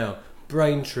right now.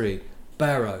 Braintree,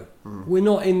 Barrow. We're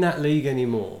not in that league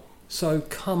anymore. So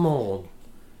come on.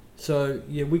 So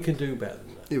yeah, we can do better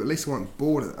than that. Yeah, but at least I wasn't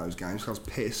bored at those games. 'Cause I was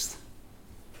pissed.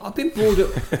 I've been bored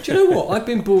at. Do you know what? I've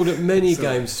been bored at many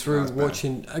games through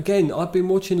watching. Again, I've been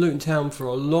watching Luton Town for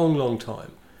a long, long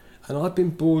time, and I've been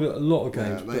bored at a lot of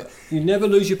games. But you never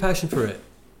lose your passion for it.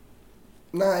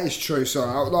 No, it's true. Sorry,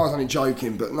 I was only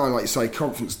joking, but no, like you say,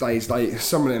 conference days.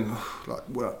 Some of them,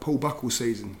 like Paul Buckle's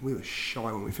season, we were shy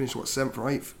when we finished 7th or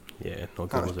 8th. Yeah, not good.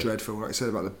 That was dreadful. Like I said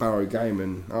about the Barrow game,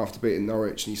 and after beating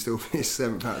Norwich, and you still finished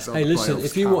 7th outside. Hey, listen,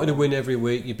 if you wanted to win every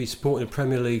week, you'd be supporting a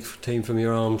Premier League team from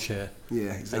your armchair.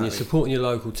 Yeah, exactly. And you're supporting your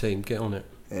local team. Get on it.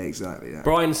 Yeah, exactly. Yeah.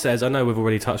 Brian says, I know we've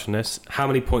already touched on this. How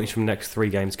many points from the next 3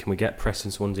 games can we get? Preston,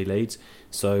 Swansea, Leeds.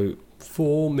 So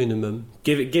 4 minimum.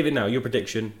 Give it now. Your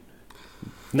prediction.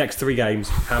 Next 3 games,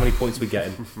 how many points are we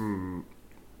getting?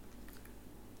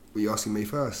 Were you asking me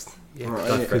first? Yeah, right,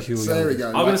 so there we go.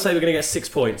 I'm going to say we're going to get 6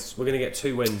 points. We're going to get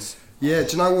 2 wins. Yeah,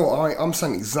 do you know what? I'm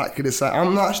saying exactly the same.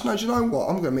 I'm not. No, do you know what?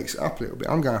 I'm going to mix it up a little bit.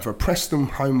 I'm going for a Preston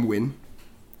home win,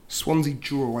 Swansea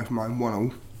draw away from home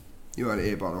 1-1. You heard it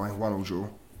here, by the way, 1-1 draw.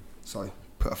 So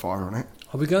put a fire on it.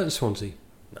 Are we going to Swansea?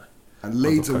 No. And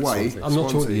Leeds away. I'm not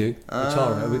talking to you.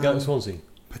 Are we going to Swansea?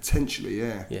 Potentially,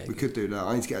 yeah. We could do that.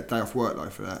 I need to get a day off work though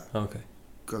for that. Okay.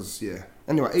 Because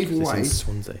Anyway, either way.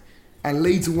 Swansea. And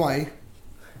Leeds away,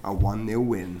 a 1-0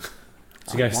 win.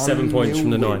 So you go 7 points from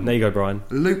the 9. There you go, Brian.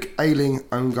 Luke Ayling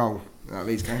own goal. That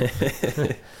Leeds game.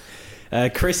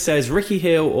 Chris says Ricky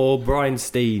Hill or Brian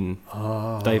Steen.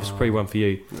 Dave's pretty one for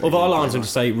you. Although I'll answer and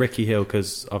just say Ricky Hill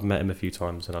because I've met him a few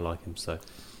times and I like him. So.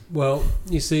 Well,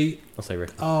 you see, I'll say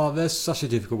Ricky. That's such a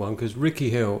difficult one because Ricky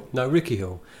Hill.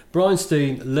 Brian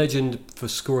Steen, legend for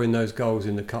scoring those goals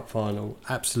in the cup final,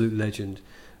 absolute legend.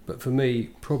 But for me,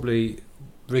 probably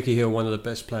Ricky Hill, one of the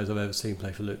best players I've ever seen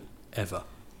play for Luton, ever.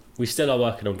 We still are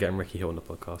working on getting Ricky Hill on the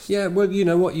podcast. Yeah, well, you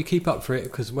know what, you keep up for it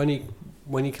because when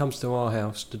he comes to our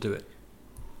house to do it.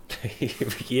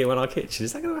 Ricky Hill in our kitchen,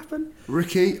 is that going to happen?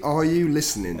 Ricky, are you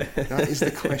listening? That is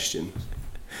the question.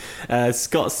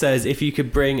 Scott says, if you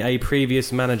could bring a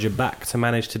previous manager back to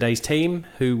manage today's team,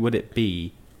 who would it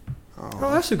be?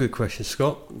 Oh, that's a good question,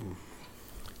 Scott.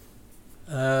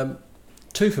 2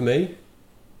 for me.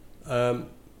 John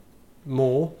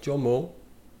Moore,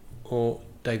 or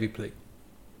David Pleat.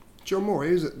 John Moore,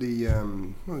 he was at the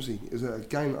what was he? It was a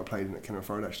game that I played in at Kenilworth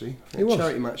Road actually. It was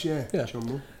charity match, yeah.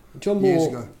 John Moore. Years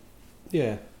ago.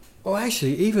 Yeah. Well,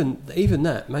 actually, even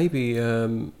that maybe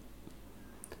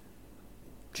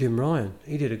Jim Ryan.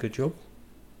 He did a good job.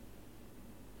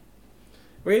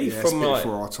 Really, yeah, from like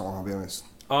before our time, I'll be honest.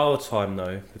 Our time,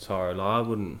 though, Petaro.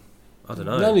 I don't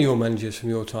know. None of your managers from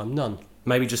your time, none.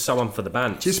 Maybe just someone for the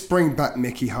bench. Just bring back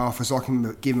Mickey Harford so I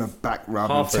can give him a back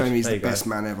rub and tell him he's the best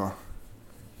man ever.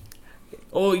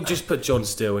 Or you just put John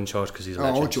Steele in charge because he's a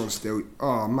legend. Oh, John Steele.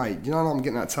 Oh, mate, you know I'm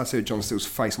getting that tattoo of John Steele's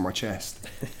face on my chest.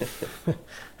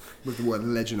 With the word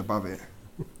legend above it.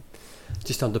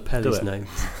 Just under Pelly's name.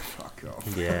 Fuck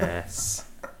off. Yes.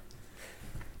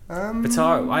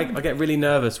 Petaro, I get really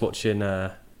nervous watching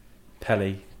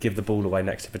Pelly give the ball away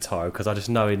next to Petaro because I just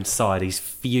know inside he's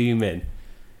fuming.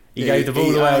 He gave the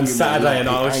ball away on Saturday and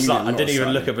I was like, I didn't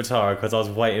even look at Petaro because I was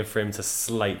waiting for him to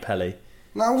slate Pelly.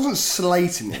 No, I wasn't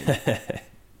slating him.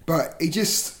 But I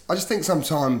just think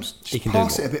sometimes just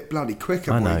pass it a bit bloody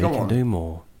quicker. I know, he can do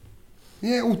more.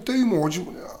 Yeah, or do more.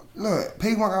 Look,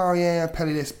 people are like, oh yeah,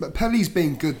 Pelly this. But Pelly's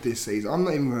been good this season. I'm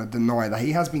not even going to deny that.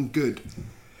 He has been good.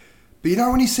 But you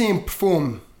know when you see him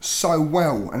perform so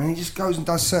well and then he just goes and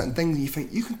does certain things and you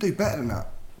think, you can do better than that.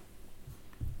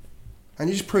 And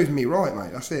you just proved me right,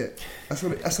 mate. That's it. That's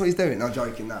what he's doing. No,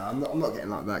 joking. No, I'm not getting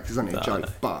like that because it's only a joke. No.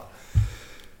 But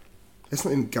let's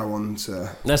not even go on to...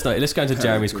 Let's go into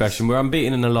Jeremy's question. We're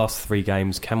unbeaten in the last 3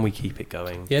 games. Can we keep it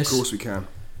going? Yes. Of course we can.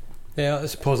 Yeah,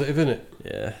 that's positive, isn't it?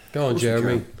 Yeah. Go on,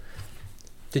 Jeremy.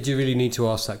 Did you really need to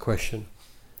ask that question?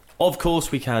 Of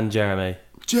course we can, Jeremy.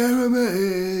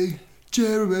 Jeremy!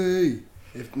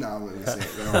 If no, that's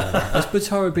it. Has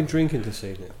Petaro been drinking this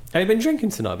evening? Have you been drinking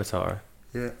tonight, Petaro?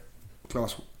 Yeah.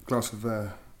 Glass of,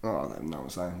 I don't know what I'm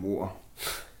saying, water.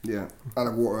 Yeah, I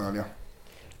had water earlier.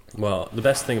 Well, the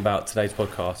best thing about today's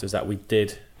podcast is that we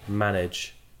did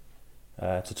manage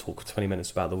to talk for 20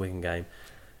 minutes about the Wigan game.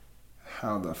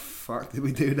 How the fuck did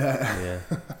we do that? Yeah.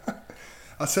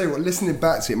 I tell you what, listening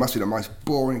back to it must be the most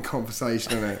boring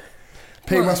conversation, isn't it?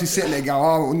 People must be sitting there going,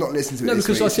 oh, I'm not listening to it. No,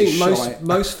 because I think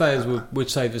most fans would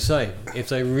say the same. If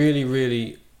they really,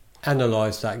 really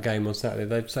analysed that game on Saturday,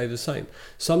 they'd say the same.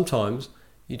 Sometimes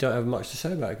you don't have much to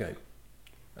say about a game.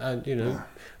 And,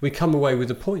 we come away with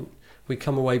a point. We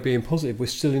come away being positive. We're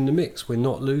still in the mix. We're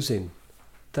not losing.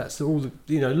 That's all,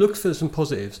 look for some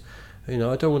positives. I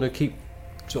don't want to keep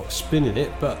sort of spinning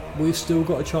it, but we've still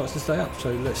got a chance to stay up,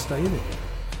 so let's stay in it.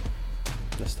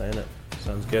 Let's stay in it.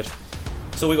 Sounds good.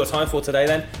 That's all we've got time for today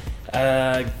then.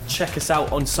 Check us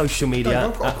out on social media.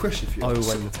 I've got a question for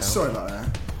you. Sorry about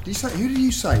that. Who did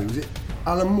you say? Was it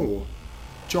Alan Moore?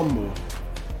 John Moore?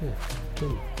 Yeah,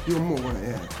 John. You were Moore, wasn't it?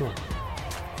 Yeah. Sure.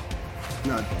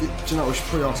 No, do you know what? We should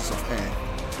probably ask this off air.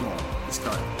 Come on, let's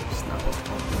go. Snap off.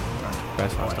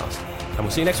 And we'll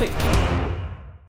see you next week.